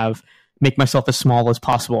I have, make myself as small as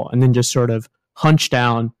possible, and then just sort of hunch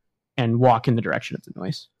down and walk in the direction of the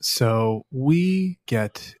noise. So we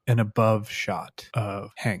get an above shot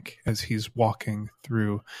of Hank as he's walking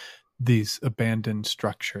through these abandoned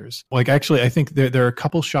structures. Like, actually, I think there are a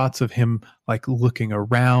couple shots of him like looking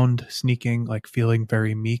around, sneaking, like feeling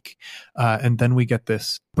very meek. And then we get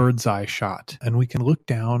this bird's eye shot and we can look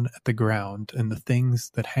down at the ground and the things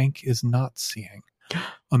that Hank is not seeing.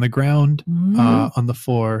 On the ground, on the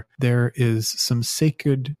floor, there is some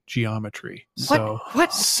sacred geometry. So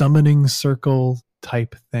What? summoning circle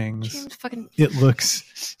type things. James fucking. It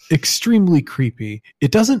looks extremely creepy.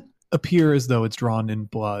 It doesn't appear as though it's drawn in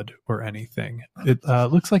blood or anything. It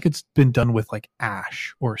looks like it's been done with like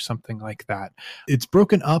ash or something like that. It's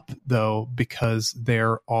broken up though because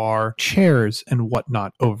there are chairs and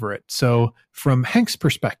whatnot over it. So from Hank's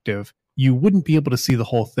perspective, you wouldn't be able to see the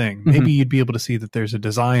whole thing. Maybe you'd be able to see that there's a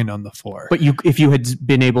design on the floor. But if you had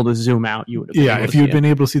been able to zoom out, you would have been able if to you see had been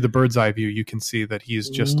able to see the bird's eye view, you can see that he's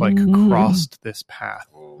just like crossed this path.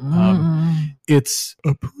 It's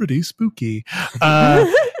a pretty spooky.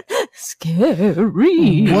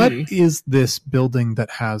 Scary. What is this building that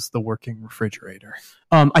has the working refrigerator?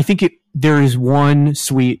 I think there is one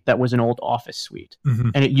suite that was an old office suite,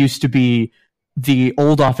 and it used to be the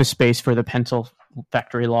old office space for the pencil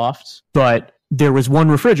factory lofts, but there was one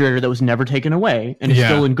refrigerator that was never taken away and is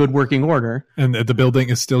still in good working order. And the building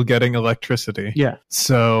is still getting electricity. Yeah.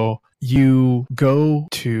 So you go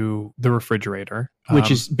to the refrigerator, which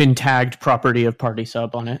has been tagged property of Party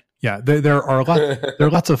Sub on it. Yeah, there are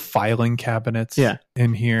lots of filing cabinets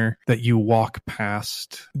in here that you walk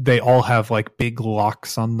past. They all have like big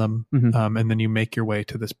locks on them, and then you make your way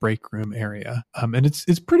to this break room area. And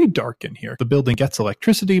it's pretty dark in here. The building gets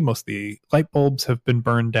electricity. Most of the light bulbs have been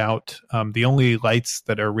burned out. The only lights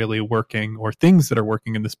that are really working, or things that are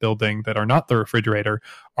working in this building that are not the refrigerator,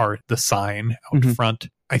 are the sign out front.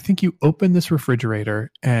 I think you open this refrigerator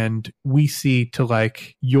and we see, to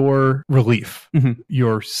like your relief,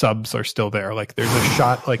 your subs are still there. Like there's a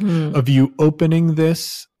shot like of you opening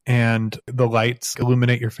this and the lights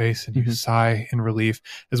illuminate your face and you sigh in relief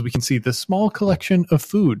as we can see this small collection of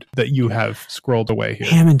food that you have scrolled away here.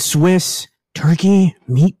 Ham and Swiss, turkey,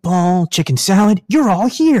 meatball, chicken salad. You're all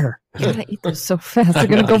here. You gotta eat those so fast. They're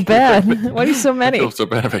gonna go bad. Why are you so many? I feel so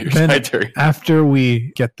bad about your Then, dietary. after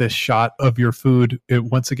we get this shot of your food, it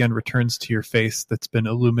once again returns to your face that's been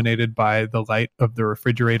illuminated by the light of the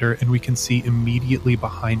refrigerator, and we can see immediately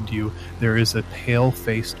behind you there is a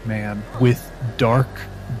pale-faced man with dark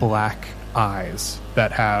black eyes that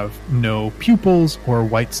have no pupils or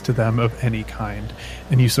whites to them of any kind.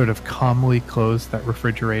 And you sort of calmly close that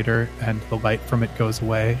refrigerator and the light from it goes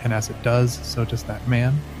away, and as it does, so does that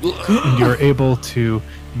man. And you're able to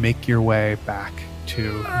make your way back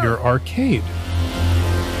to your arcade.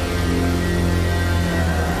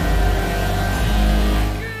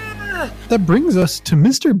 That brings us to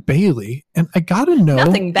Mr. Bailey, and I gotta know...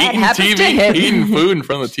 Nothing bad happens to TV, him. eating food in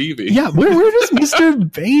front of the TV. Yeah, where does Mr.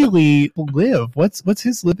 Bailey live? What's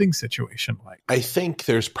his living situation like? I think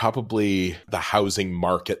there's probably the housing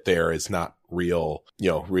market there is not real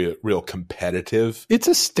competitive. It's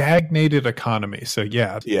a stagnated economy, so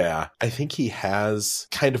yeah. Yeah, I think he has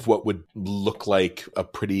kind of what would look like a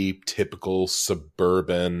pretty typical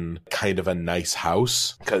suburban kind of a nice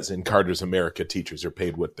house, because in Carter's America, teachers are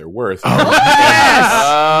paid what they're worth.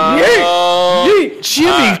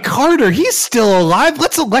 Jimmy Carter, he's still alive.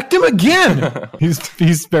 Let's elect him again. He's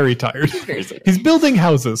very tired. He's building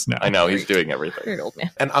houses now. I know, he's doing everything. You're an old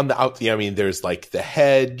man. And on the out, I mean, there's like the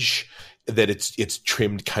hedge that it's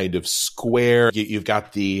trimmed kind of square. You've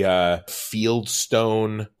got the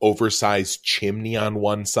fieldstone oversized chimney on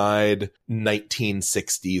one side,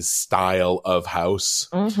 1960s style of house.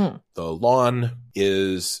 The lawn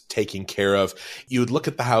is taken care of. You would look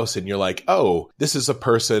at the house and you're like, oh, this is a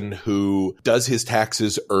person who does his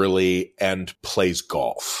taxes early and plays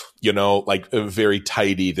golf. You know, like very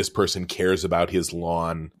tidy. This person cares about his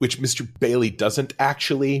lawn, which Mr. Bailey doesn't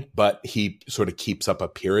actually, but he sort of keeps up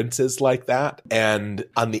appearances like that. And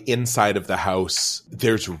on the inside of the house,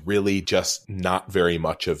 there's really just not very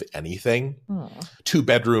much of anything.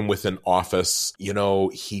 2-bedroom with an office. You know,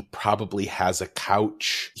 he probably has a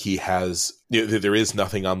couch. There is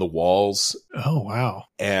nothing on the walls. Oh, wow.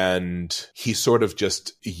 And he sort of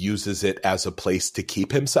just uses it as a place to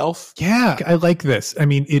keep himself. Yeah, I like this. I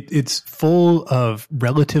mean, it's full of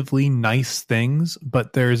relatively nice things,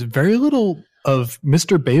 but there's very little of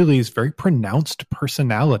Mr. Bailey's very pronounced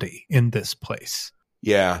personality in this place.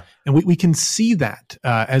 Yeah. And we can see that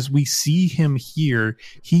as we see him here,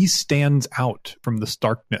 he stands out from the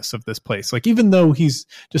starkness of this place. Like, even though he's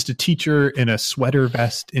just a teacher in a sweater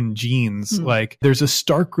vest and jeans, like there's a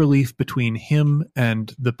stark relief between him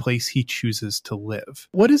and the place he chooses to live.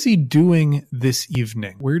 What is he doing this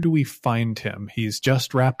evening? Where do we find him? He's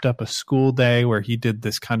just wrapped up a school day where he did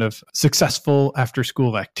this kind of successful after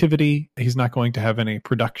school activity. He's not going to have any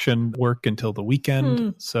production work until the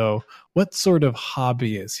weekend. So what sort of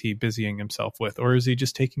hobby is he busying himself with, or is he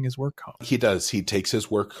just taking his work home? He does. He takes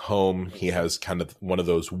his work home. He has kind of one of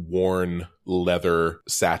those worn leather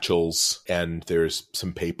satchels, and there's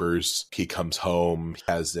some papers. He comes home,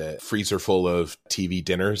 has a freezer full of TV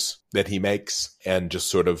dinners that he makes, and just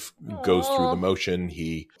sort of goes through the motion.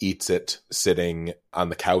 He eats it sitting on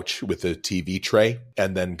the couch with a TV tray,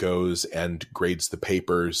 and then goes and grades the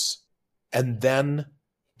papers, and then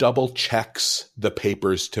double checks the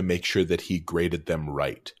papers to make sure that he graded them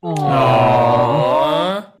right.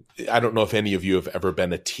 Aww. I don't know if any of you have ever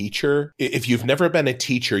been a teacher. If you've never been a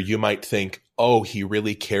teacher, you might think, oh, he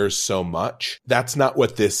really cares so much. That's not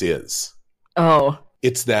what this is. Oh.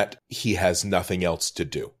 It's that he has nothing else to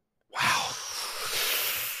do. Wow.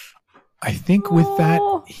 I think with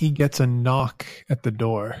that, he gets a knock at the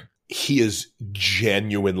door. he is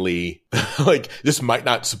genuinely like, this might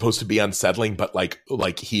not supposed to be unsettling, but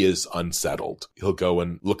like he is unsettled. He'll go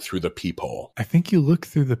and look through the peephole. I think you look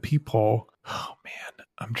through the peephole. Oh man,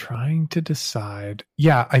 I'm trying to decide.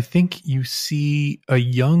 Yeah, I think you see a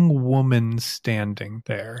young woman standing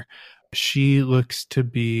there. She looks to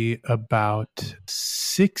be about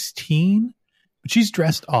 16, but she's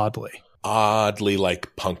dressed oddly. Oddly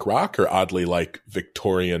like punk rock, or oddly like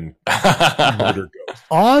Victorian murder ghost?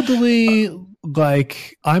 Oddly,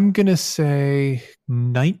 like, I'm going to say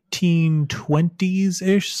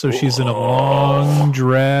 1920s-ish. So she's in a long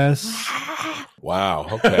dress. Wow.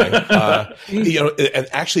 Okay. And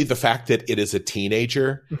actually the fact that it is a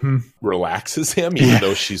teenager relaxes him, even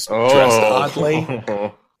though she's dressed oddly.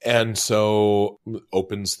 And so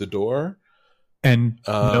opens the door. And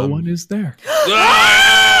no one is there.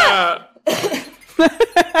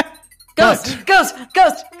 Ghost.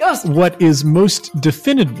 What is most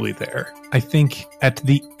definitively there, I think, at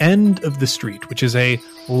the end of the street, which is a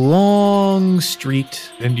long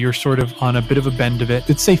street, and you're sort of on a bit of a bend of it,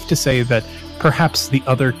 it's safe to say that perhaps the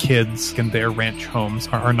other kids in their ranch homes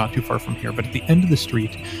are not too far from here. But at the end of the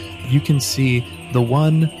street, you can see the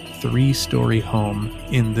one 3-story home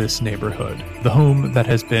in this neighborhood, the home that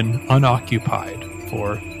has been unoccupied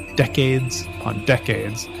for decades upon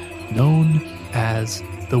decades, known as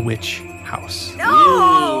the Witch House.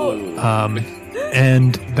 No!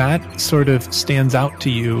 And that sort of stands out to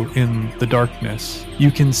you in the darkness.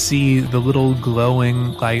 You can see the little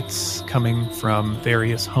glowing lights coming from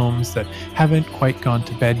various homes that haven't quite gone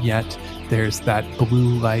to bed yet. There's that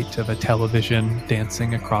blue light of a television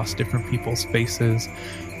dancing across different people's faces.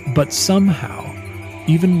 But somehow,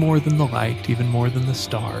 even more than the light, even more than the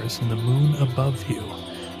stars and the moon above you,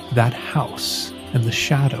 that house and the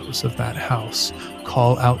shadows of that house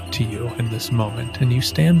call out to you in this moment, and you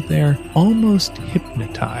stand there almost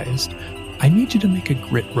hypnotized. I need you to make a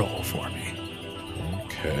grit roll for me.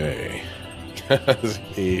 Okay.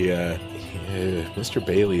 Mr.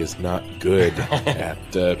 Bailey is not good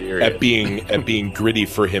at being gritty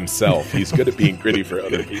for himself. He's good at being gritty for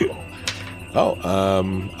other people. 5.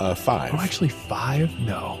 Oh, actually 5?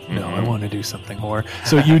 No, I want to do something more.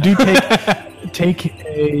 So you do take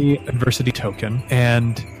a adversity token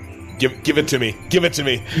and give it to me. Give it to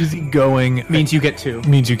me. Easy going means you get 2.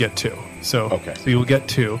 Means you get 2. So okay. So you'll get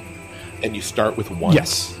 2. And you start with 1.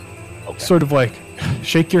 Yes. Okay. Sort of like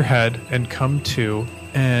shake your head and come to,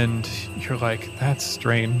 and you're like, that's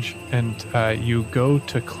strange. And you go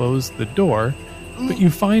to close the door, but you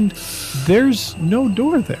find there's no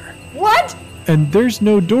door there. What? And there's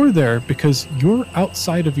no door there because you're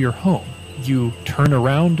outside of your home. You turn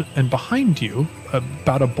around, and behind you,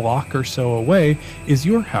 about a block or so away, is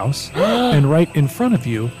your house. And right in front of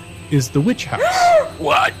you is the Witch House.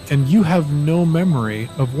 What? And you have no memory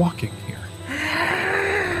of walking here.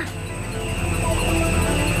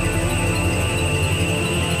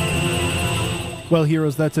 Well,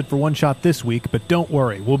 heroes, that's it for One Shot this week, but don't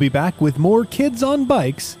worry, we'll be back with more Kids on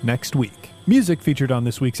Bikes next week. Music featured on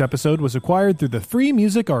this week's episode was acquired through the Free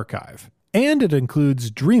Music Archive, and it includes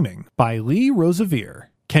Dreaming by Lee Rosevere,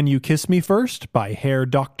 Can You Kiss Me First by Hair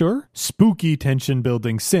Doctor, Spooky Tension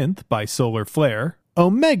Building Synth by Solar Flare,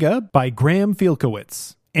 Omega by Graham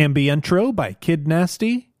Fielkowitz, Ambientro by Kid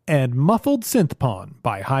Nasty, and Muffled Synth Pawn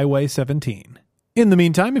by Highway 17. In the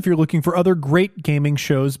meantime, if you're looking for other great gaming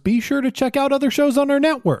shows, be sure to check out other shows on our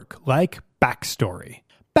network, like Backstory.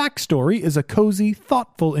 Backstory is a cozy,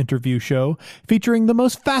 thoughtful interview show featuring the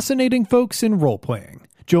most fascinating folks in role-playing.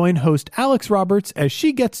 Join host Alex Roberts as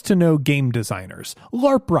she gets to know game designers,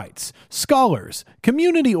 LARP writes, scholars,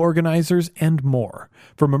 community organizers, and more.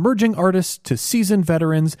 From emerging artists to seasoned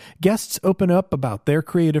veterans, guests open up about their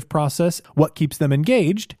creative process, what keeps them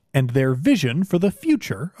engaged, and their vision for the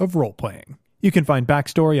future of role-playing. You can find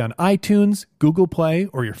Backstory on iTunes, Google Play,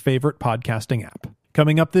 or your favorite podcasting app.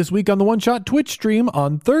 Coming up this week on the One Shot Twitch stream,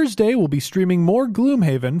 on Thursday we'll be streaming more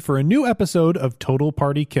Gloomhaven for a new episode of Total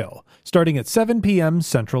Party Kill, starting at 7 p.m.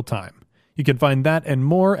 Central Time. You can find that and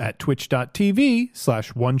more at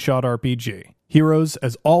twitch.tv/OneShotRPG. Heroes,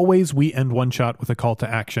 as always, we end One Shot with a call to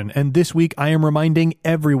action, and this week I am reminding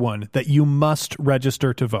everyone that you must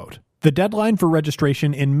register to vote. The deadline for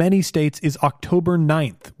registration in many states is October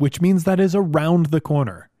 9th, which means that is around the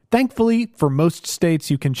corner. Thankfully, for most states,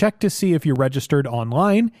 you can check to see if you're registered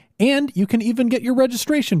online, and you can even get your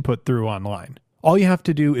registration put through online. All you have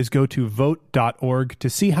to do is go to vote.org to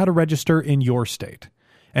see how to register in your state.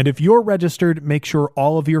 And if you're registered, make sure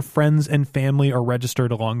all of your friends and family are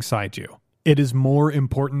registered alongside you. It is more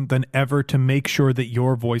important than ever to make sure that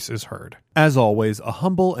your voice is heard. As always, a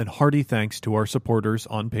humble and hearty thanks to our supporters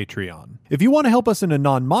on Patreon. If you want to help us in a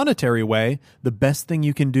non-monetary way, the best thing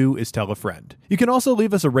you can do is tell a friend. You can also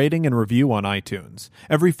leave us a rating and review on iTunes.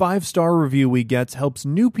 Every 5-star review we get helps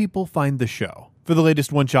new people find the show. For the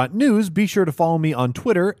latest One Shot news, be sure to follow me on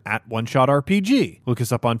Twitter at OneShotRPG. Look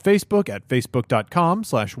us up on Facebook at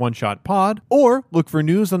facebook.com/OneShotPod, or look for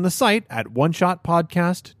news on the site at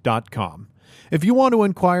OneShotPodcast.com. If you want to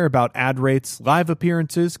inquire about ad rates, live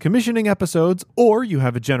appearances, commissioning episodes, or you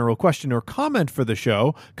have a general question or comment for the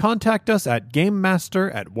show, contact us at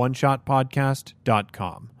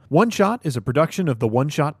GameMaster@OneShotPodcast.com. One Shot is a production of the One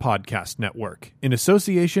Shot Podcast Network, in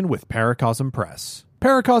association with Paracosm Press.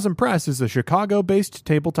 Paracosm Press is a Chicago-based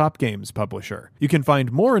tabletop games publisher. You can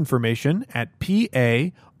find more information at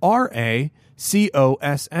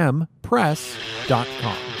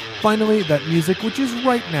paracosmpress.com. Finally, that music, which is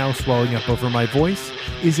right now swelling up over my voice,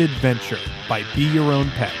 is Adventure by Be Your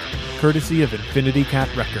Own Pet, courtesy of Infinity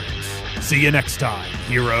Cat Records. See you next time,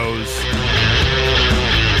 heroes.